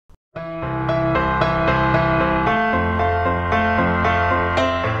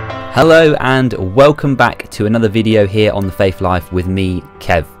Hello and welcome back to another video here on The Faith Life with me,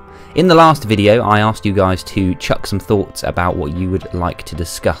 Kev. In the last video I asked you guys to chuck some thoughts about what you would like to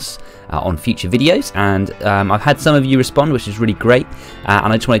discuss on future videos, and I've had some of you respond, which is really great,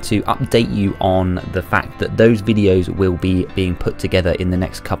 and I just wanted to update you on the fact that those videos will be being put together in the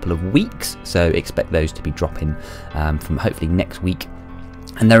next couple of weeks, so expect those to be dropping from hopefully next week.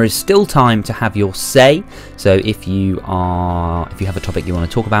 And there is still time to have your say, so if you have a topic you want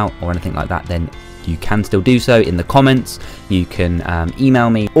to talk about or anything like that, then you can still do so in the comments. You can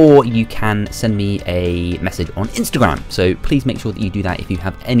email me, or you can send me a message on Instagram. So please make sure that you do that if you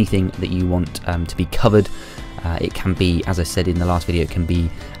have anything that you want to be covered. It can be, as I said in the last video, it can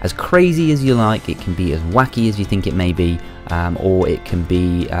be as crazy as you like, it can be as wacky as you think it may be, or it can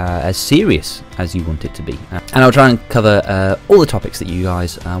be as serious as you want it to be. And I'll try and cover all the topics that you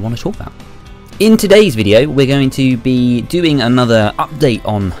guys want to talk about. In today's video, we're going to be doing another update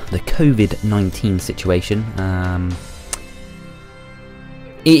on the Covid-19 situation.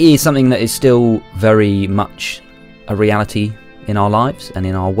 It is something that is still very much a reality in our lives and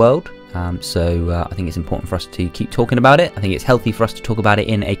in our world. So I think it's important for us to keep talking about it. I think it's healthy for us to talk about it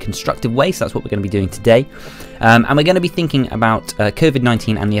in a constructive way, so that's what we're going to be doing today. And we're going to be thinking about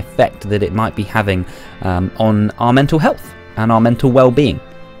Covid-19 and the effect that it might be having on our mental health and our mental well-being.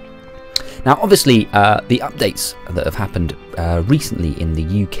 Now, obviously, the updates that have happened recently in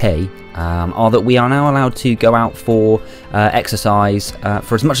the UK are that we are now allowed to go out for exercise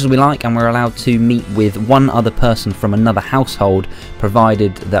for as much as we like, and we're allowed to meet with one other person from another household,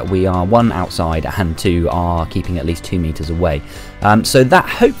 provided that we are one outside and two are keeping at least 2 meters away. So that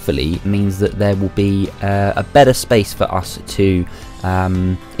hopefully means that there will be a better space for us to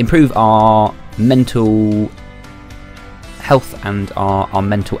improve our mental health and our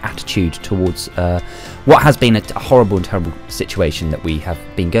mental attitude towards what has been a horrible and terrible situation that we have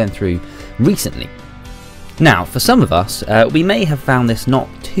been going through recently. Now, for some of us, we may have found this not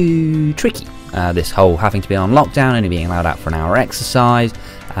too tricky, this whole having to be on lockdown, only being allowed out for an hour exercise.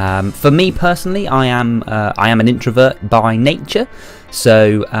 For me personally, I am an introvert by nature,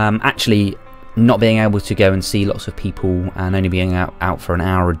 so actually not being able to go and see lots of people and only being out for an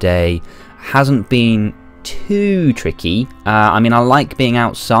hour a day hasn't been too tricky. I mean, I like being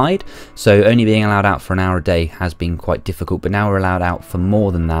outside, so only being allowed out for an hour a day has been quite difficult, but now we're allowed out for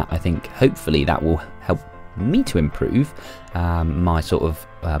more than that. I think hopefully that will help me to improve my sort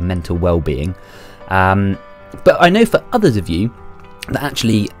of mental well-being. But I know for others of you that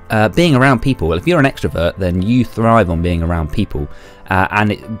actually being around people, well, if you're an extrovert, then you thrive on being around people,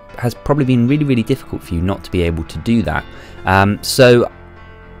 and it has probably been really, really difficult for you not to be able to do that. So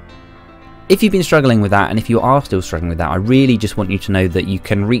if you've been struggling with that, and if you are still struggling with that, I really just want you to know that you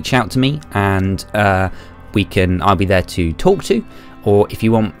can reach out to me, and I'll be there to talk to, or if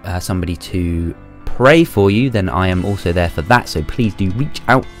you want somebody to pray for you, then I am also there for that. So please do reach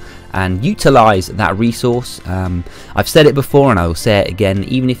out and utilize that resource. I've said it before and I will say it again,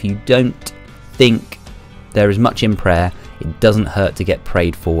 even if you don't think there is much in prayer, it doesn't hurt to get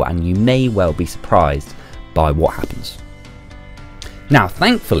prayed for, and you may well be surprised by what happens. Now,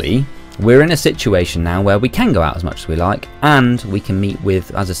 thankfully, we're in a situation now where we can go out as much as we like, and we can meet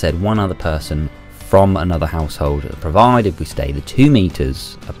with, as I said, one other person from another household, provided we stay the 2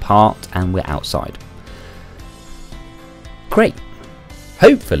 meters apart and we're outside. Great.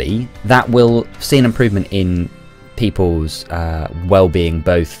 Hopefully that will see an improvement in people's well-being,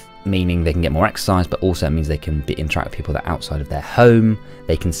 both meaning they can get more exercise, but also means they can interact with people that are outside of their home,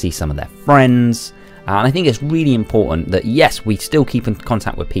 they can see some of their friends. And I think it's really important that, yes, we still keep in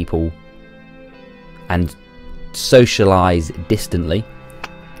contact with people and socialise distantly.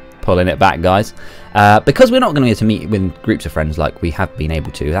 Pulling it back, guys. Because we're not going to be able to meet with groups of friends like we have been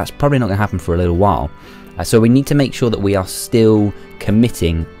able to. That's probably not going to happen for a little while. So we need to make sure that we are still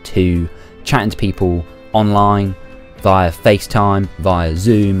committing to chatting to people online, via FaceTime, via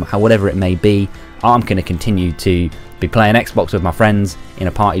Zoom, whatever it may be. I'm going to continue to be playing Xbox with my friends in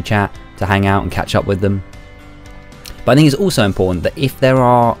a party chat, to hang out and catch up with them. But I think it's also important that if there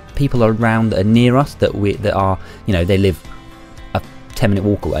are people around that are near us that are, you know, they live a 10-minute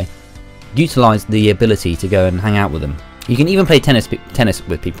walk away, utilize the ability to go and hang out with them. You can even play tennis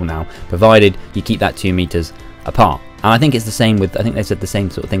with people now, provided you keep that 2 meters apart. And I think it's the same with, I think they said the same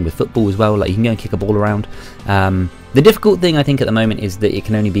sort of thing with football as well, like you can go and kick a ball around. The difficult thing I think at the moment is that it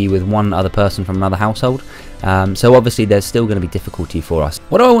can only be with one other person from another household. So obviously there's still going to be difficulty for us.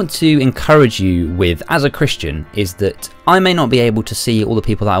 What I want to encourage you with as a Christian is that I may not be able to see all the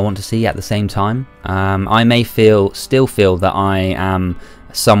people that I want to see at the same time. I may still feel that I am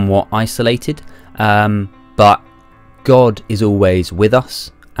somewhat isolated, but God is always with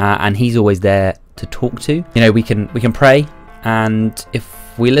us, and he's always there to talk to. You know, we can pray, and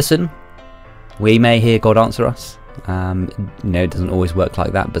if we listen, we may hear God answer us. You know, it doesn't always work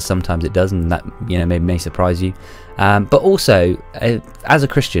like that, but sometimes it does, and that, you know, may surprise you. But also, as a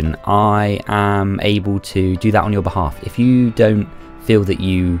Christian, I am able to do that on your behalf. If you don't feel that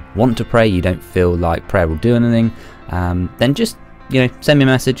you want to pray, you don't feel like prayer will do anything, then just, you know, send me a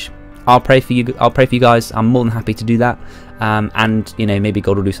message. I'll pray for you. I'll pray for you guys. I'm more than happy to do that. And you know, maybe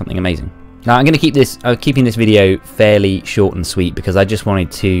God will do something amazing. Now, I'm going to keep this keeping this video fairly short and sweet, because I just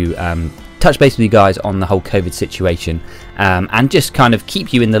wanted to touch base with you guys on the whole COVID situation, and just kind of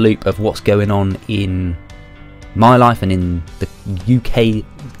keep you in the loop of what's going on in my life and in the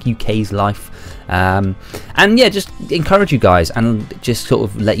UK's life. And yeah, just encourage you guys and just sort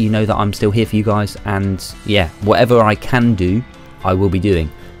of let you know that I'm still here for you guys, and yeah, whatever I can do, I will be doing.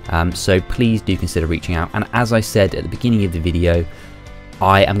 So please do consider reaching out. And as I said at the beginning of the video,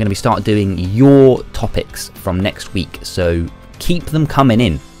 I am going to start doing your topics from next week, so keep them coming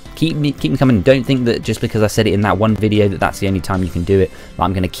in. Keep them coming in. Don't think that just because I said it in that one video that that's the only time you can do it.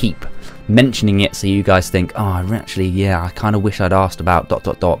 I'm going to keep mentioning it, so you guys think, oh, actually, yeah, I kind of wish I'd asked about ...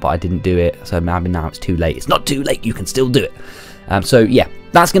 but I didn't do it, so maybe now it's too late. It's not too late, you can still do it. So yeah,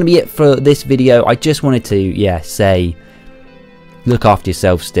 that's going to be it for this video. I just wanted to, yeah, say, look after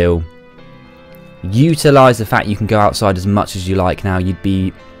yourself still. Utilize the fact you can go outside as much as you like now. You'd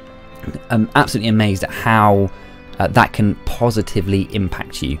be absolutely amazed at how that can positively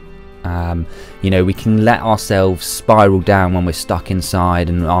impact you. You know, we can let ourselves spiral down when we're stuck inside,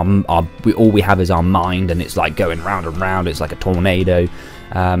 and all we have is our mind, and it's like going round and round. It's like a tornado.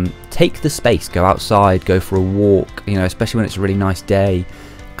 Take the space, go outside, go for a walk, you know, especially when it's a really nice day.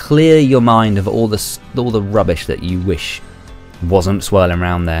 Clear your mind of all the rubbish that you wish wasn't swirling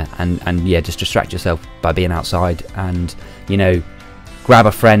around there, and yeah, just distract yourself by being outside, and, you know, grab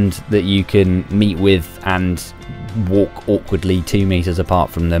a friend that you can meet with and walk awkwardly 2 meters apart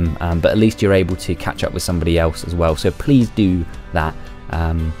from them, but at least you're able to catch up with somebody else as well. So please do that,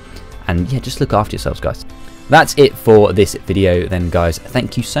 and yeah, just look after yourselves, guys. That's it for this video then, guys.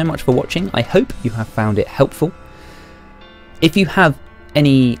 Thank you so much for watching. I hope you have found it helpful. If you have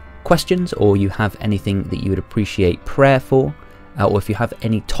any questions, or you have anything that you would appreciate prayer for, or if you have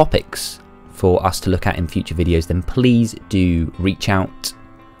any topics for us to look at in future videos, then please do reach out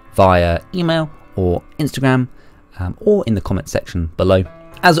via email or Instagram, or in the comment section below.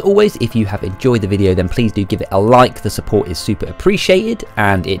 As always, if you have enjoyed the video, then please do give it a like. The support is super appreciated,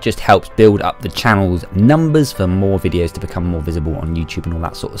 and it just helps build up the channel's numbers for more videos to become more visible on YouTube and all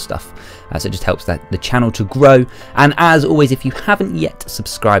that sort of stuff. So it just helps the channel to grow. And as always, if you haven't yet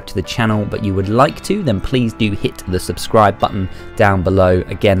subscribed to the channel but you would like to, then please do hit the subscribe button down below.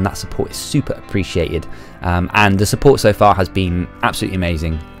 Again, that support is super appreciated, and the support so far has been absolutely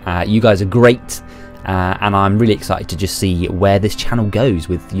amazing. You guys are great. And I'm really excited to just see where this channel goes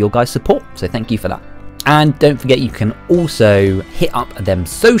with your guys' support, so thank you for that. And don't forget, you can also hit up them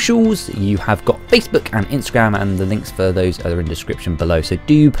socials. You have got Facebook and Instagram, and the links for those are in the description below, so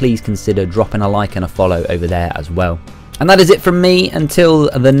do please consider dropping a like and a follow over there as well. And that is it from me until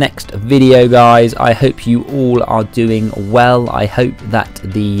the next video, guys. I hope you all are doing well. I hope that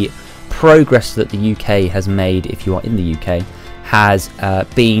the progress that the UK has made, if you are in the UK, has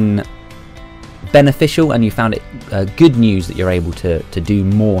been beneficial, and you found it good news that you're able to do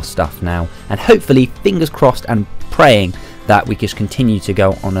more stuff now, and hopefully, fingers crossed and praying, that we just continue to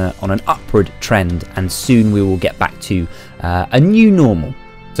go on an upward trend, and soon we will get back to a new normal.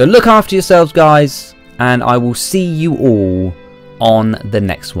 So look after yourselves, guys, and I will see you all on the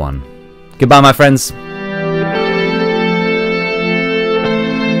next one. Goodbye, my friends.